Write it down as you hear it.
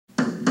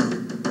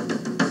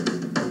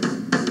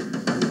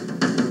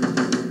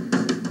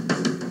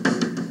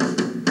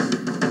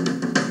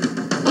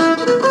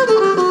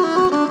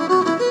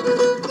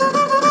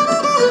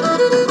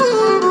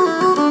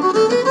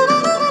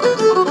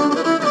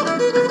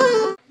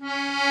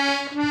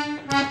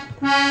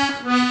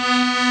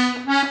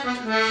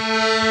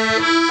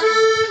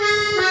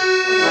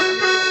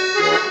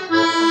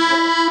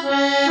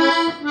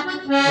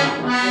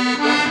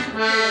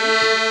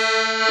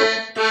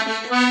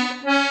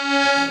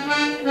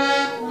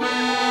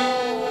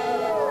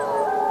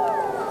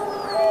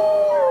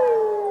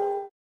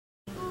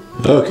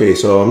Okay,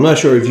 so I'm not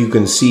sure if you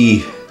can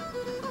see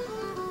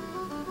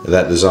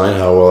that design,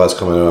 how well that's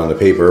coming out on the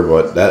paper,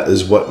 but that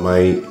is what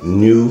my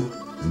new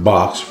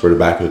box for the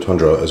back of the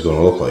Tundra is going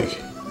to look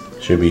like.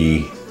 Should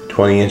be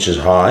 20 inches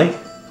high.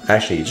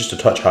 Actually, just a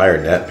touch higher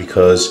than that,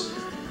 because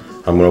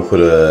I'm going to put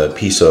a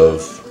piece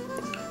of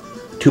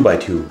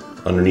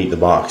 2x2 underneath the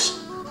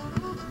box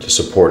to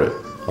support it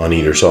on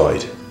either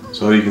side.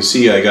 So you can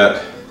see I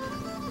got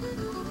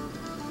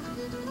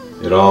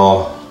it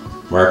all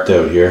marked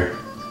out here.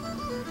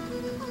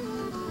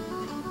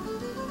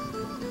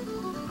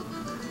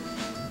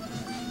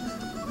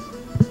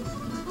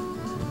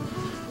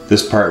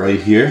 This part right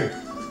here,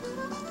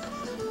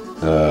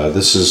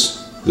 this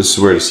is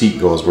where the seat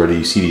goes, where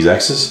you see these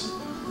X's.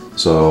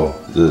 So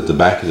the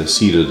back of the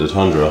seat of the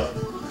Tundra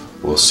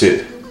will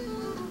sit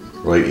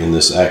right in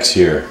this X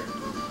here,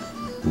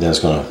 and then it's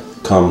going to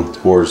come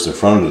towards the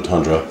front of the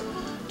Tundra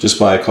just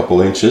by a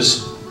couple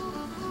inches.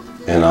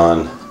 And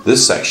on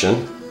this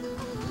section,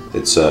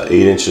 it's 8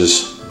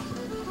 inches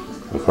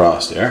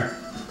across there.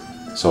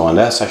 So on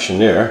that section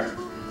there,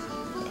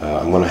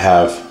 I'm going to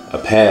have a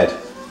pad.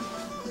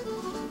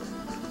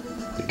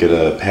 Get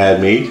a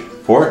pad made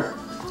for it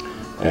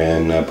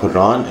and put it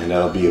on, and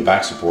that'll be a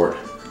back support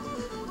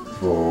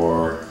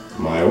for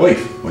my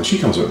wife when she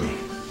comes with me.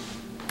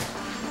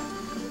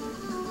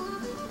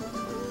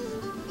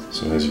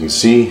 So as you can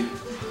see,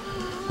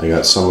 I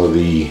got some of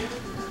the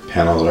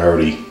panels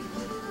already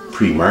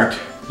pre-marked.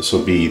 This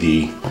will be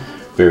the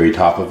very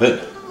top of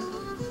it,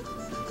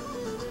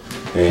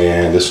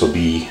 and this will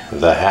be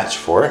the hatch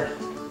for it.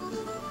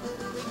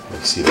 You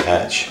can see the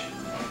hatch.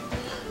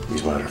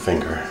 Use my other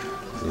finger.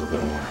 A little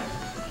bit more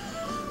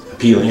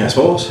appealing, I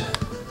suppose.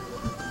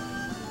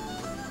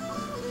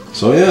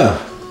 So yeah,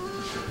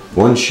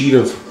 one sheet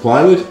of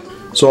plywood.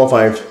 So if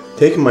I've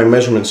taken my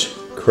measurements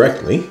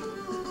correctly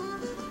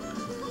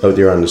out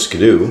there on the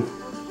skidoo,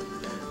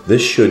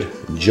 this should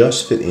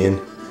just fit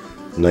in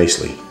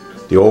nicely.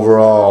 The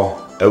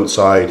overall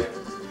outside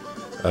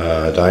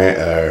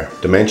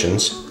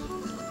dimensions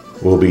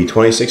will be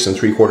 26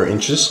 3/4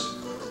 inches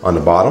on the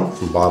bottom,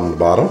 from bottom to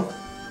bottom.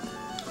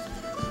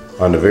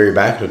 On the very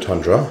back of the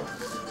Tundra,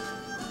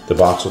 the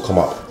box will come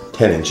up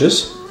 10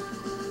 inches.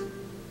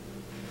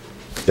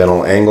 Then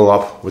I'll angle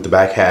up with the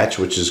back hatch,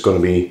 which is going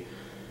to be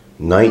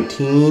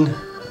 19,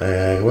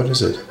 what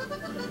is it?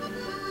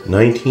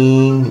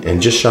 19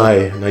 and just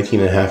shy,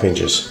 19.5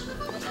 inches.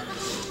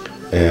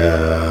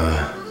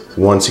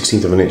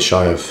 1/16 of an inch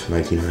shy of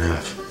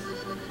 19.5.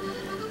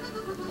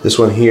 This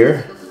one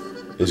here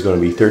is going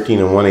to be 13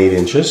 1/8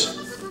 inches,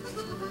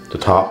 the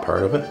top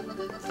part of it.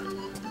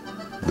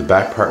 The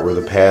back part where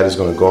the pad is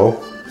going to go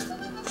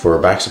for a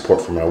back support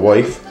for my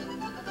wife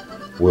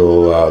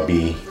will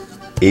be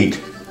 8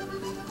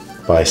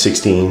 by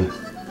 16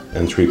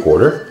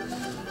 3/4.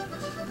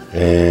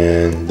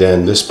 And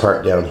then this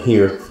part down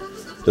here,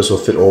 this will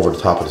fit over the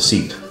top of the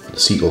seat. The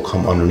seat will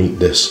come underneath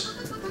this.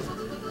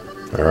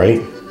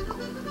 Alright.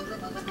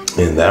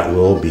 And that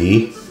will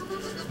be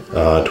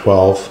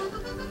 12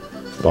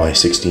 by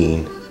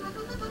 16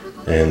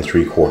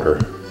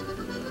 3/4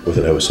 with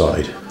an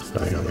outside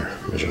diameter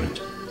measurement.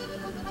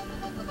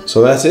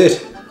 So that's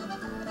it.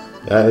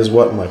 That is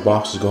what my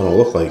box is going to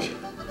look like.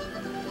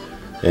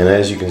 And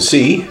as you can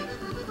see,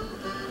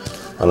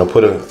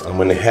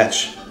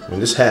 when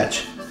this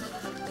hatch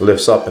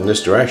lifts up in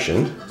this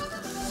direction,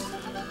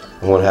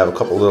 I'm going to have a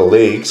couple little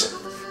legs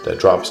that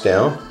drops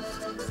down,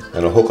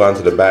 and I'll hook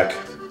onto the back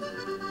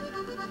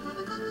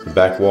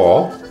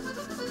wall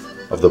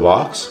of the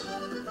box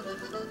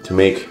to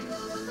make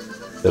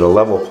it a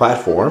level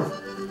platform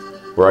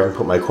where I can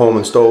put my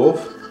Coleman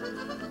stove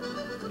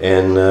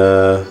and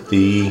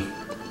the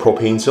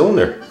propane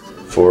cylinder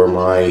for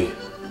my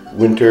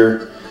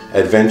winter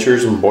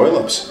adventures and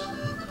boil-ups.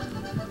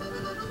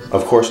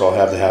 Of course, I'll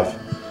have to have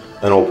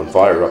an open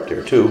fire up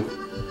there too,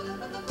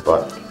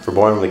 but for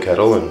boiling the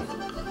kettle and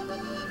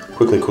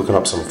quickly cooking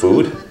up some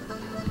food,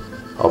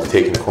 I'll be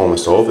taking the Coleman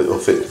stove. It'll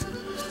fit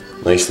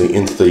nicely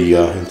into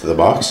the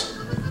box.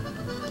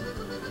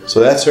 So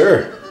that's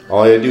her.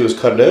 All I gotta do is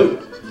cut it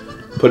out,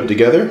 put it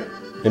together,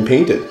 and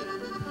paint it.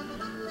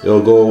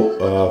 It'll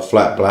go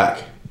flat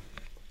black.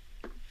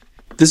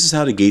 This is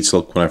how the gates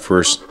looked when I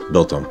first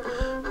built them,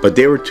 but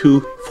they were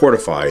too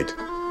fortified.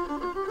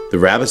 The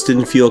rabbits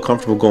didn't feel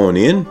comfortable going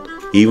in.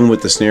 Even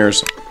with the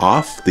snares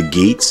off the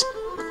gates,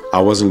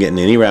 I wasn't getting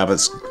any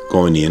rabbits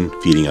going in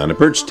feeding on the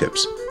birch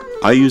tips.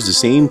 I used the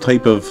same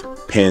type of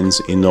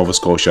pens in Nova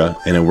Scotia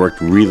and it worked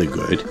really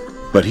good.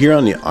 But here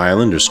on the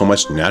island, there's so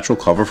much natural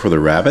cover for the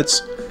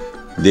rabbits,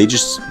 they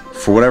just,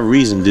 for whatever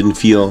reason, didn't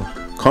feel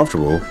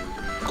comfortable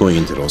going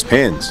into those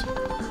pens.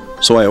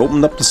 So I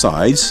opened up the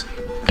sides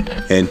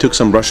and took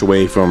some brush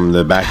away from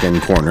the back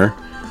end corner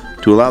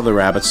to allow the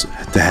rabbits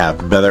to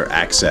have better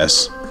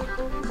access.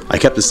 I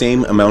kept the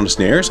same amount of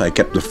snares. I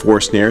kept the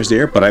 4 snares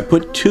there, but I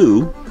put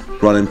 2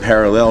 running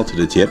parallel to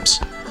the tips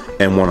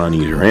and 1 on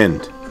either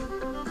end.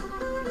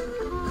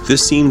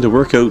 This seemed to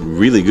work out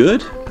really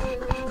good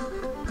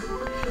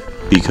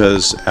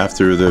because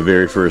after the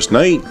very first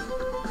night,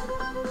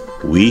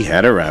 we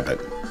had a rabbit.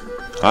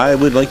 I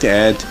would like to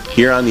add,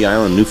 here on the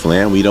island of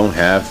Newfoundland, we don't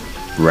have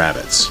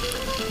rabbits.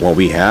 What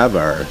we have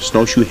are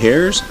snowshoe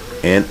hares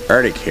and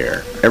Arctic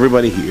hare.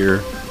 Everybody here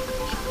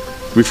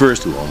refers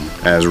to them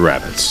as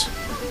rabbits.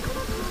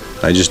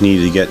 I just need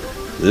to get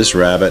this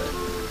rabbit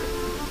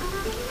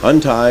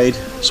untied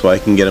so I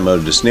can get him out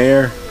of the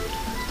snare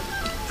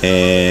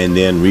and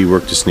then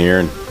rework the snare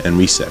and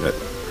reset it.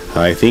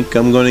 I think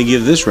I'm going to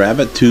give this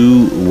rabbit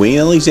to Wayne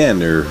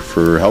Alexander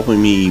for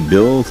helping me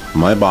build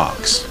my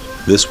box.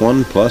 This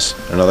one plus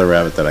another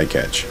rabbit that I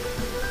catch.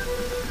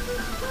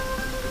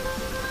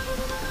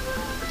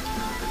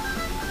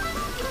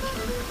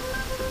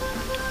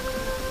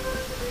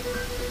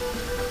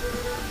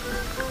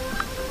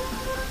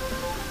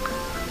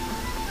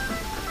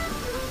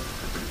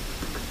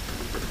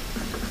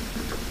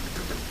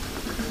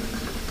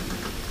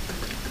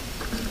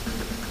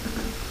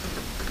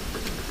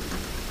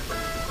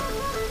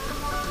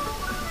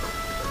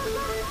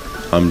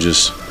 I'm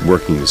just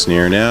working the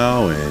snare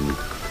now and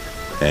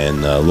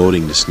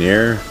loading the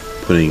snare,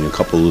 putting a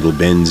couple little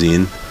bends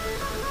in,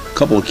 a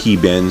couple of key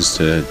bends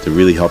to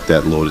really help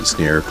that loaded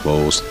snare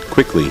close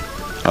quickly.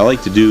 I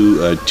like to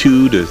do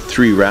 2 to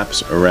 3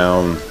 wraps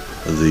around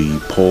the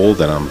pole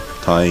that I'm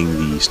tying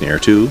the snare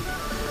to,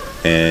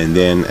 and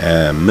then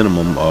a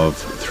minimum of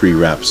 3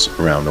 wraps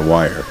around the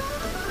wire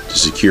to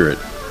secure it.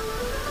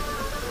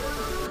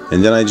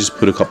 And then I just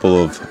put a couple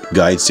of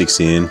guide sticks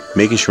in,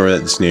 making sure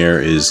that the snare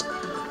is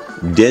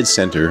dead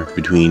center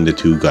between the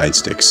 2 guide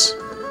sticks.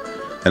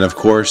 And of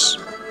course,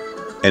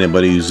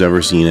 anybody who's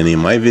ever seen any of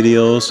my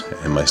videos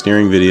and my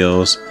snaring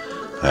videos,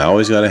 I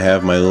always got to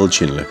have my little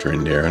chin lifter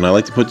in there, and I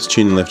like to put the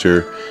chin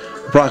lifter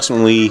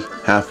approximately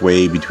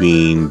halfway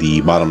between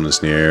the bottom of the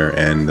snare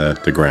and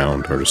the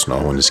ground, or the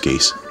snow in this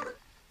case.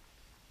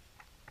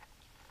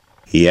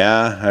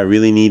 Yeah, I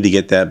really need to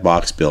get that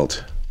box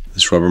built.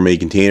 This Rubbermaid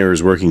container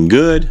is working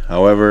good,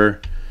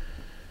 however,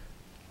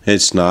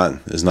 it's not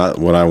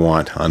what I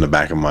want on the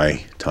back of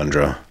my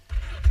Tundra.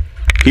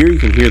 Here you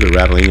can hear the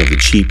rattling of the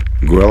cheap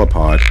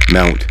GorillaPod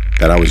mount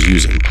that I was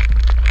using.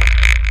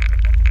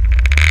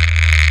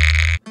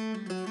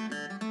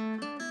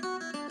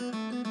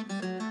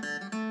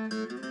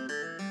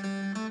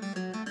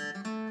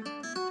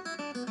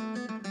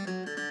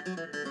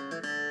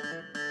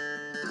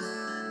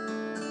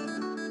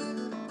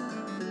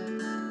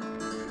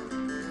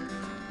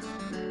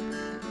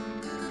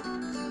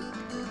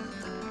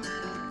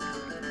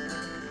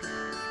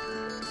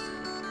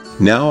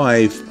 Now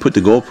I've put the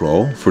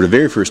GoPro for the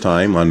very first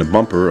time on the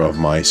bumper of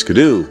my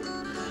Skidoo.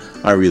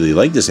 I really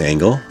like this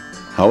angle,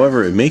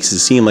 however it makes it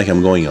seem like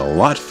I'm going a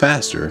lot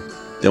faster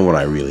than what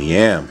I really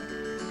am.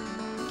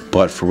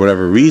 But for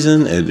whatever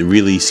reason, it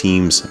really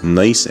seems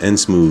nice and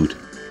smooth.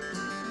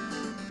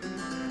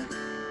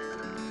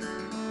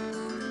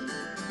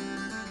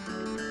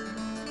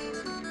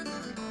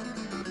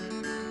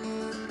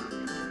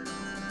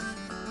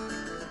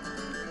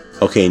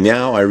 Okay,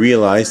 now I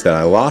realize that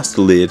I lost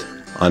the lid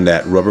on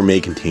that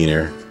Rubbermaid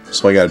container,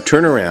 so I gotta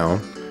turn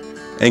around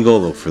and go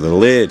look for the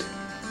lid.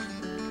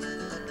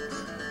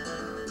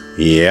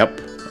 Yep,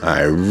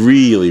 I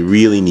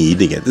really need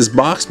to get this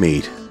box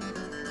made.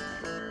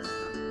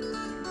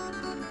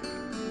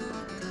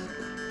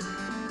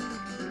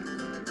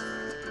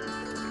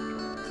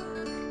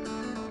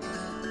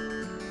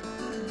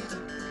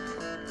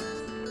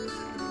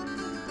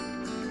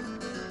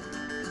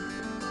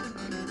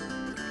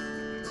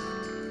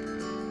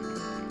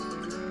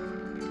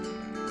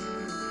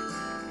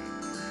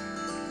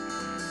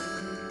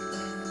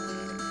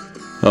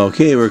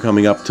 Okay, we're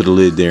coming up to the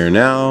lid there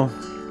now.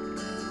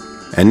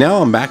 And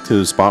now I'm back to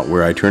the spot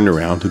where I turned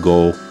around to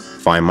go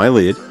find my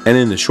lid. And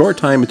in the short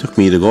time it took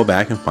me to go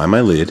back and find my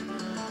lid,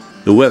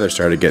 the weather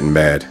started getting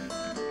bad.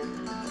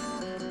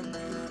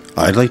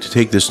 I'd like to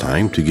take this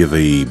time to give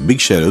a big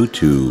shout out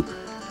to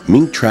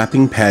Mink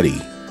Trapping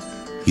Paddy.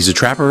 He's a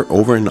trapper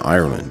over in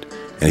Ireland.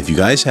 And if you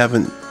guys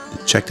haven't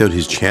checked out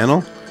his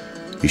channel,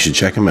 you should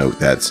check him out.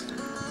 That's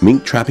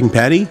Mink Trapping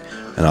Paddy,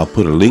 and I'll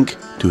put a link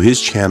to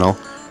his channel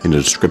in the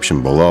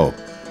description below.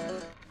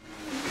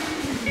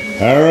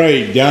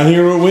 Alright, down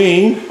here with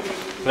Wayne.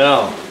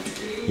 No.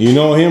 You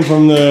know him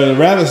from the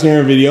rabbit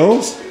snare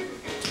videos.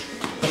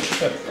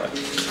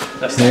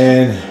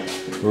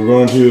 And we're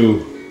going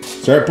to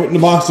start putting the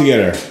box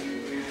together.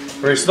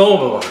 Very slow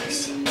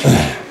box.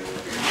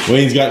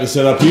 Wayne's got the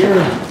setup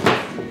here.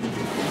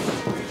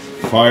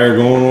 Fire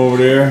going over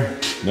there.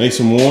 Nice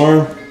and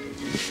warm.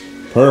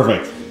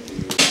 Perfect.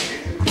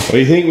 What do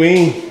you think,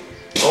 Wayne?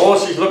 Oh,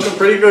 she's looking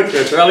pretty good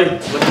there, Charlie.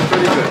 Looking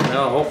pretty good.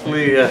 Now,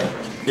 hopefully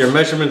your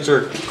measurements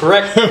are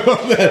correct.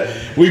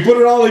 We put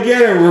it all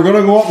together. We're going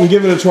to go up and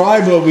give it a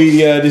try, but we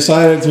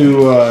decided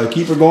to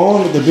keep it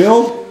going with the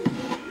build.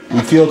 We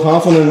feel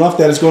confident enough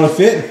that it's going to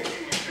fit.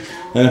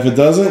 And if it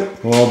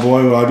doesn't, well,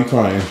 boy, will I be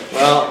crying.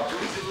 Well,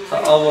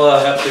 I'll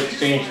have to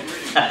exchange.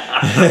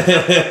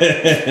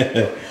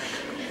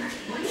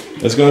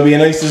 That's going to be a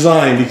nice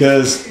design,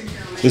 because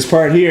this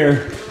part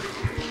here,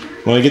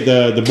 when I get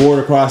the board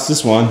across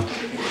this one,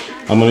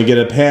 I'm going to get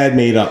a pad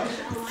made up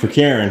for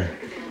Karen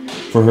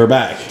for her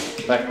back.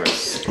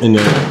 Backwards. And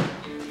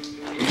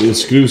the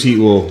screw seat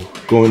will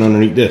go in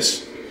underneath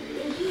this.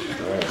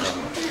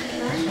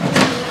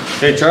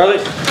 Okay, Charlie,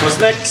 what's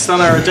next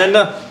on our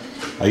agenda?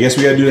 I guess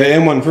we gotta do the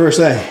M1 first,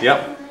 eh?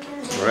 Yep.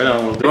 Right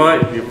on, we'll do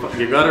it.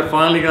 You got her,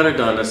 finally got her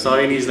done. That's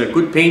all you need is a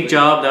good paint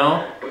job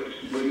now.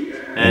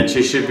 And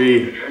she should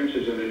be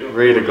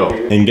ready to go.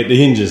 And get the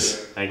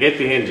hinges. And get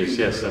the hinges,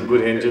 yes, some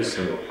good hinges.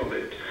 And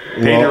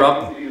paint her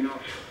up.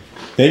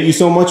 Thank you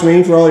so much,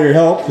 Wayne, for all your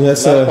help.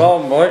 That's No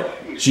problem, boy.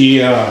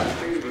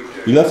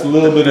 We left a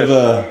little bit of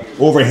a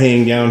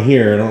overhang down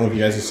here. I don't know if you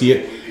guys can see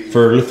it,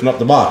 for lifting up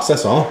the box,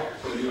 that's all.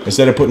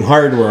 Instead of putting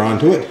hardware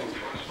onto it.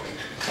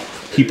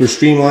 Keep her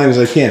streamlined as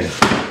I can.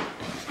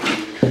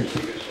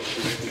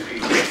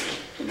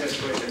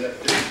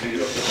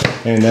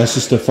 And that's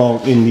just a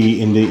fault in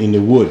the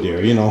wood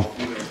there, you know.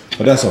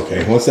 But that's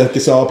okay. Once that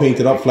gets all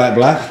painted up flat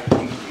black.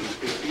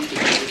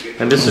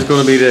 And this is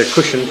going to be the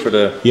cushion for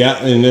the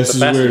and this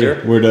is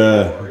where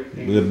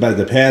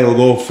the pad will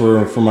go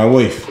for my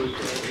wife.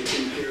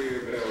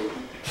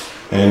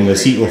 And the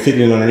seat will fit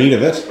in underneath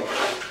of it.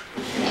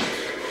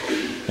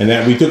 And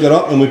that we took it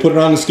up and we put it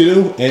on the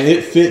skidoo, and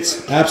it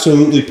fits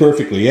absolutely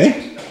perfectly,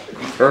 eh?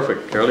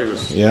 Perfect. Carly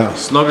was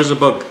snug as a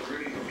bug.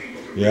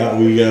 Yeah,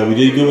 we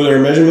did good with our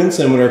measurements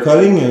and with our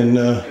cutting, and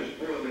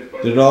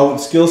did it all with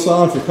the skill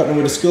saw. If you're cutting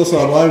with a skill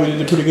saw, we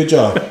did a pretty good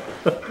job.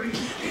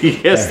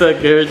 Yes,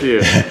 that guarantee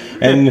you.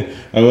 And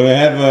I'm going to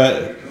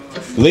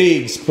have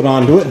legs put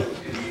onto it,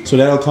 so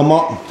that'll come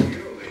up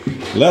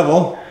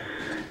level,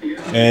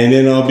 and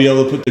then I'll be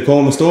able to put the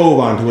Coleman stove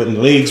onto it, and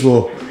the legs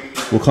will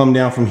come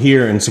down from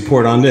here and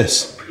support on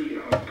this,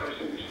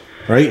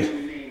 right?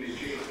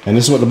 And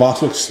this is what the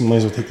box looks. Might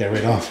as well take that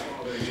right off.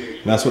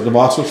 And that's what the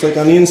box looks like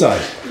on the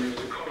inside.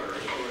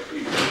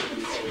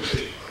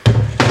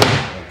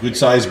 A good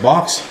sized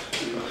box.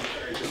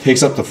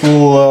 Takes up the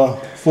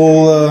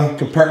full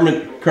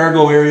compartment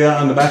cargo area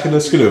on the back of the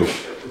skidoo.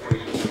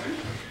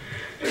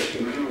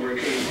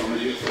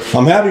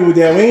 I'm happy with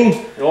that,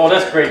 Wayne. Oh,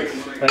 that's great.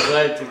 I'm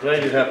glad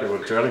you're happy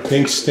with it, Charlie.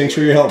 Thanks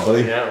for your help,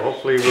 buddy. Yeah,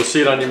 hopefully we'll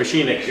see it on your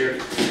machine next year.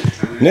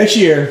 Next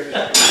year.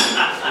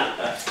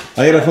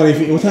 I got a funny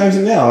feeling. What time is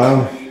it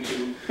now?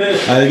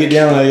 I gotta get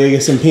down. I gotta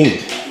get some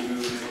paint.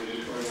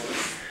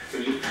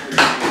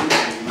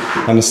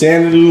 I'm gonna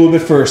sand it a little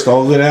bit first.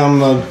 I'll go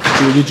down and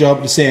do a good job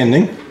of the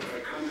sanding.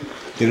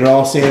 Get it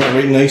all sanded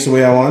right nice the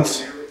way I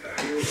want.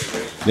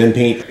 Then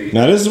paint.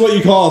 Now this is what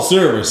you call a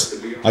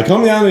service. I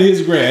come down to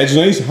his garage,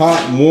 nice,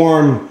 hot,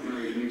 warm,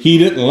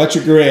 heated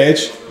electric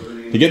garage,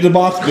 to get the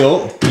box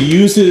built. He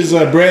used his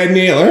brad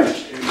nailer,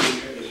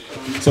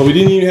 so we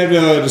didn't even have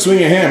to swing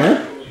a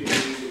hammer.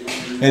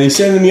 And he's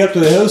sending me up to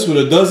the house with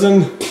a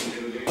dozen,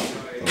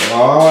 I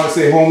want to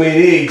say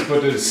homemade eggs,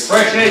 but it's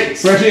fresh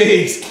eggs. Fresh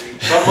eggs.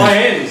 From my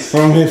hens.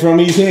 From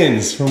his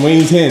hens, from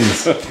Wayne's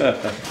hens.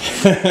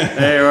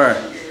 There you are.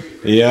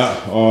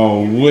 Yeah,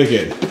 oh,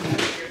 wicked.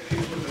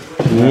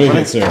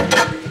 Wicked, sir.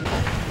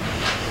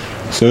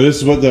 So this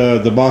is what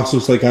the box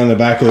looks like on the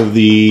back of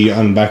the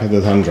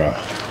Tundra.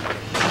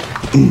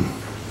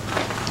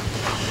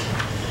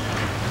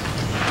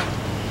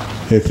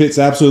 It fits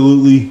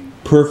absolutely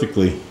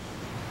perfectly.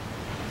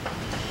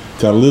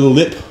 Got a little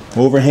lip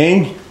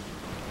overhang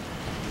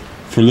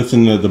for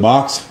lifting the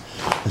box.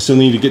 I still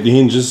need to get the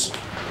hinges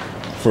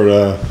for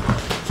the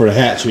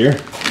hatch here.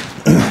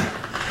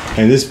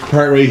 And this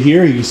part right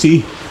here, you can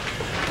see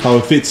how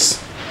it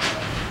fits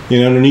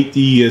in underneath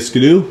the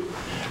skidoo.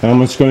 And I'm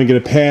just going to get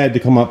a pad to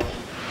come up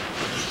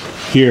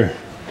here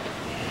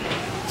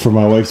for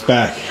my wife's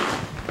back.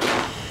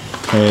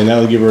 And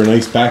that'll give her a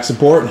nice back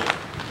support.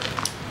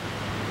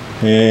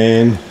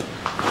 And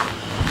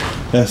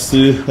that's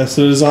the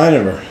design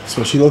of her. That's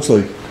what she looks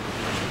like.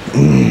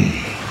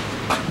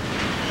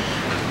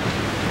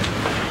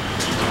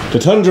 The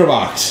Tundra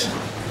box.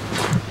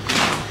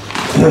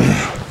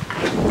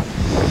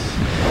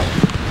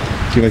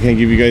 See if I can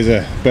give you guys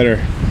a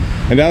better.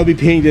 And that'll be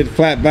painted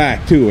flat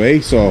back too,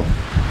 eh? So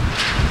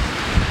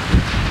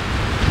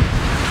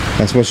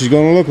that's what she's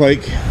going to look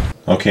like.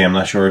 Okay, I'm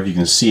not sure if you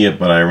can see it,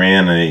 but I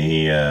ran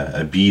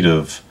a bead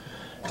of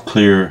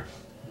clear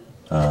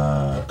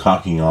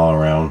caulking all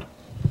around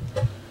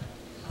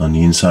on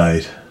the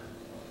inside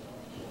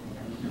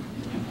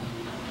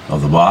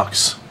of the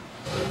box,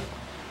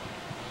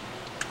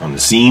 on the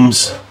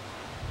seams,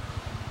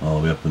 all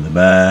the way up in the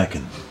back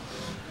and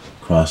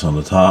across on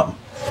the top.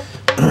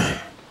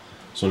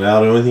 So now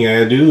the only thing I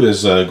gotta do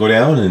is go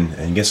down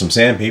and get some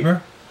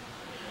sandpaper.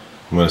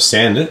 I'm gonna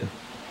sand it,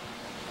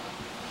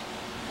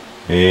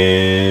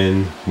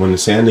 and when the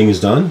sanding is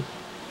done,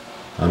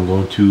 I'm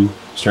going to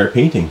start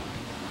painting.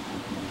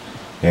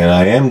 And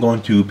I am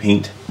going to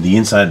paint the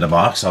inside of the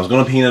box. I was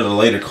going to paint it a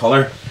lighter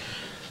color,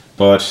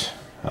 but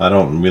I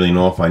don't really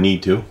know if I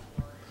need to.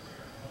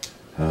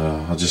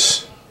 I'll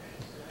just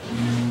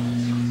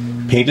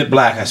paint it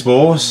black, I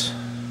suppose.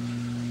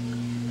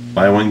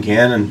 Buy one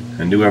can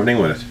and do everything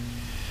with it.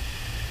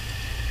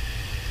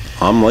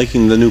 I'm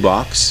liking the new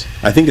box.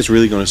 I think it's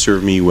really going to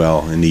serve me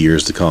well in the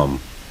years to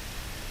come.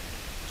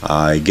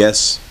 I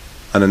guess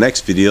On the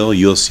next video,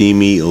 you'll see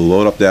me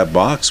load up that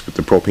box with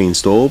the propane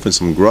stove and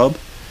some grub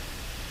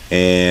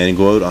and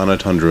go out on a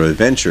tundra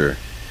adventure.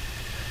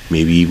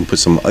 Maybe even put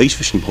some ice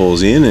fishing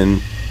poles in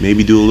and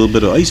maybe do a little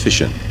bit of ice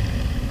fishing.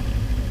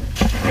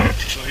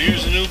 So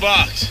here's the new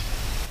box.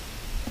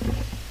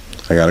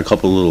 I got a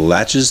couple of little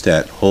latches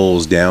that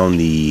holds down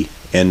the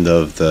end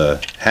of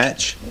the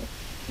hatch,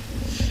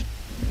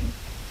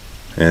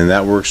 and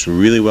that works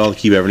really well to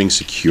keep everything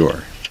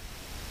secure.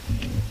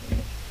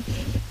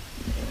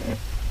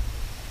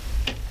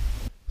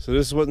 So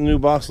this is what the new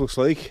box looks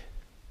like.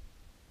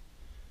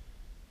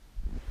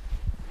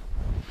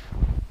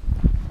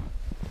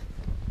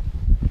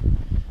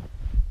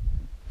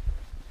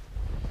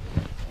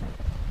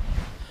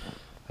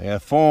 I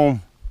got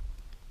foam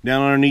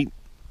down underneath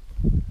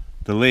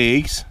the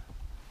legs.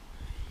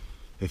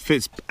 It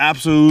fits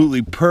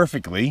absolutely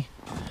perfectly.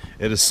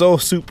 It is so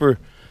super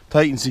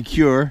tight and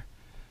secure.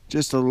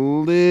 Just a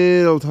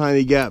little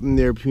tiny gap in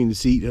there between the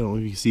seat. I don't know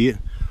if you can see it.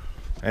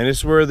 And this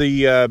is where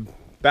the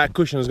back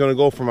cushion is going to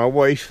go for my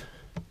wife.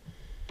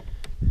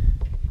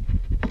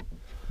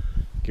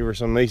 Give her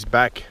some nice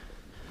back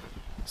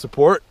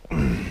support.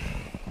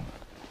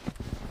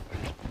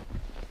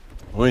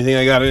 Only thing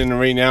I got in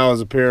right now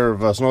is a pair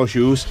of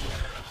snowshoes.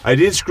 I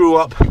did screw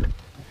up.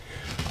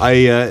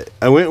 I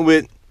went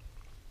with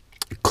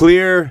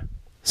clear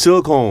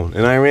silicone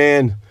and I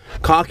ran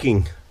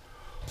caulking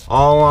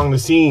all along the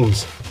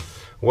seams.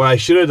 What I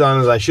should have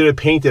done is I should have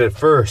painted it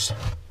first.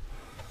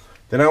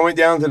 Then I went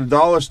down to the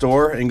dollar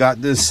store and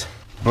got this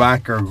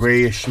black or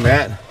grayish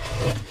mat,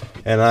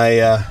 and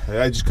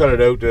I just cut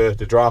it out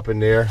to drop in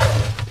there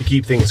to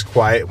keep things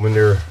quiet when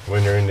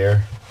they're in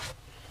there.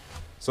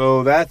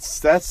 So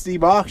that's the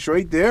box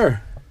right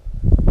there.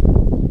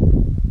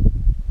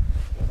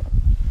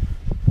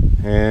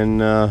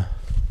 And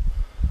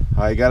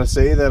I gotta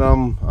say that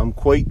I'm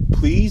quite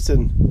pleased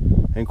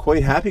and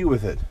quite happy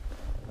with it.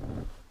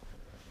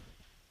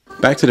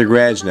 Back to the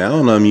garage now,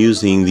 and I'm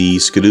using the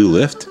skidoo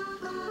lift.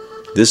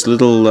 This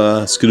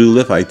little skidoo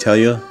lift, I tell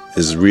you,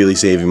 is really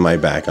saving my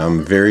back.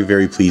 I'm very,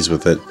 very pleased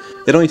with it.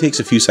 It only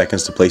takes a few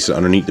seconds to place it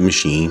underneath the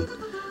machine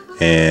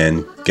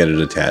and get it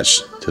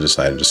attached to the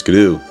side of the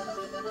skidoo.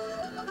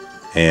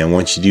 And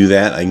once you do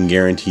that, I can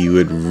guarantee you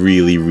it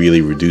really,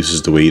 really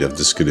reduces the weight of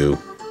the skidoo.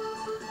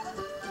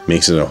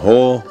 Makes it a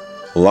whole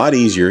lot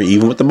easier,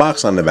 even with the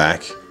box on the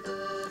back,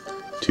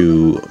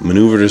 to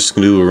maneuver the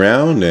skidoo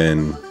around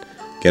and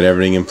get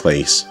everything in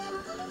place.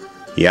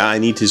 Yeah, I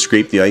need to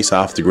scrape the ice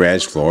off the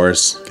garage floor.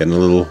 It's getting a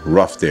little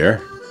rough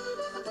there.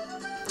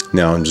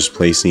 Now I'm just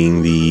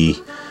placing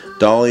the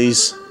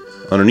dollies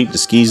underneath the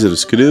skis of the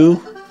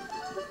skidoo.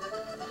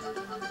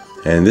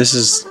 And this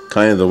is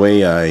kind of the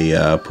way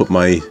I put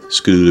my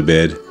skidoo to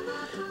bed.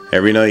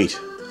 Every night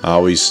I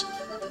always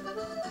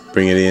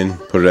bring it in,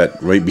 put it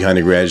right behind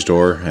the garage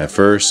door at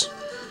first.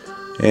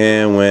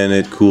 And when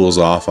it cools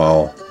off,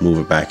 I'll move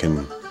it back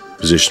in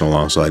position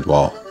alongside the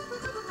wall.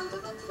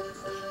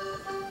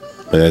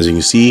 But as you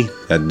can see,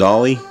 that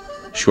dolly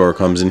sure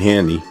comes in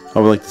handy. I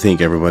would like to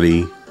thank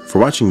everybody for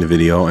watching the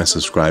video and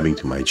subscribing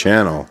to my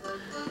channel.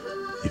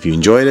 If you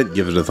enjoyed it,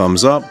 give it a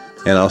thumbs up,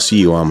 and I'll see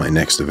you on my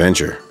next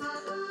adventure.